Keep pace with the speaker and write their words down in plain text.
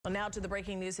Well, now to the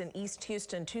breaking news in East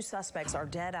Houston. 2 suspects are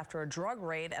dead after a drug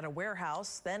raid at a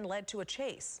warehouse then led to a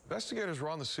chase. Investigators were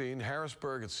on the scene,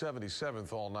 Harrisburg at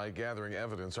 77th all night, gathering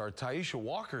evidence. Our Taisha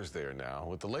Walker's there now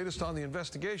with the latest on the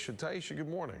investigation. Taisha, good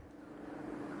morning.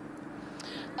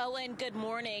 Owen, good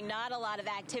morning. Not a lot of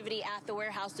activity at the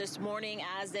warehouse this morning,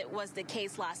 as it was the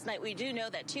case last night. We do know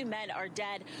that 2 men are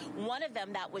dead. One of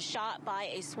them that was shot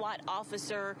by a SWAT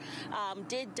officer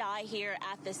did die here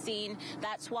at the scene.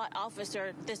 That SWAT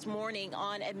officer this morning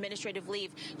on administrative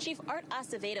leave. Chief Art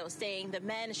Acevedo saying the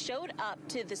men showed up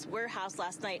to this warehouse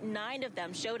last night. 9 of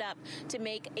them showed up to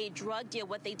make a drug deal.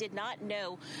 What they did not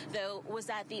know, though, was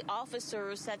that the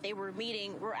officers that they were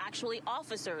meeting were actually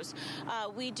officers.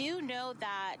 We do know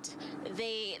that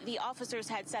the officers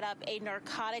had set up a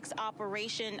narcotics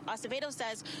operation. Acevedo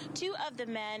says 2 of the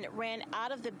men ran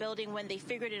out of the building when they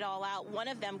figured it all out. One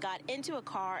of them got into a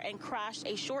car and crashed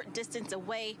a short distance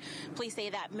away. Police say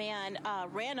that man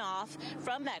ran off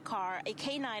from that car. A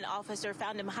K-9 officer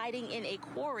found him hiding in a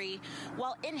quarry.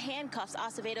 While in handcuffs,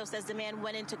 Acevedo says the man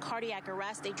went into cardiac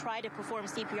arrest. They tried to perform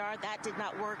CPR. That did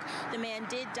not work. The man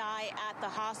did die at the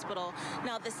hospital.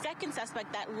 Now, the second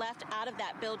suspect that left out of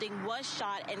that building was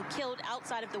shot and killed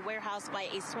outside of the warehouse by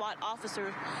a SWAT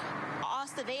officer.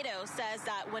 Acevedo says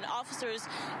that when officers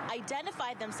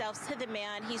identified themselves to the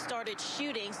man, he started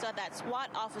shooting, so that SWAT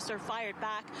officer fired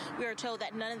back. We are told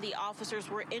that none of the officers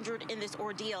were injured in this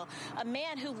ordeal. A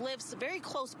man who lives very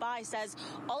close by says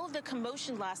all of the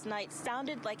commotion last night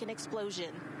sounded like an explosion.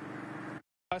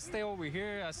 I stay over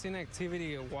here. I seen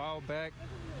activity a while back,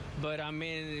 but I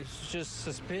mean, it's just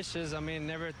suspicious. I mean,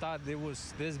 never thought it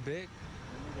was this big.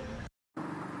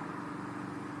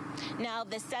 Now,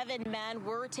 the 7 men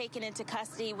were taken into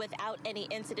custody without any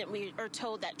incident. We are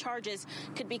told that charges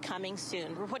could be coming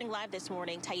soon. Reporting live this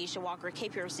morning, Taisha Walker,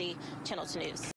 KPRC Channel 2 News.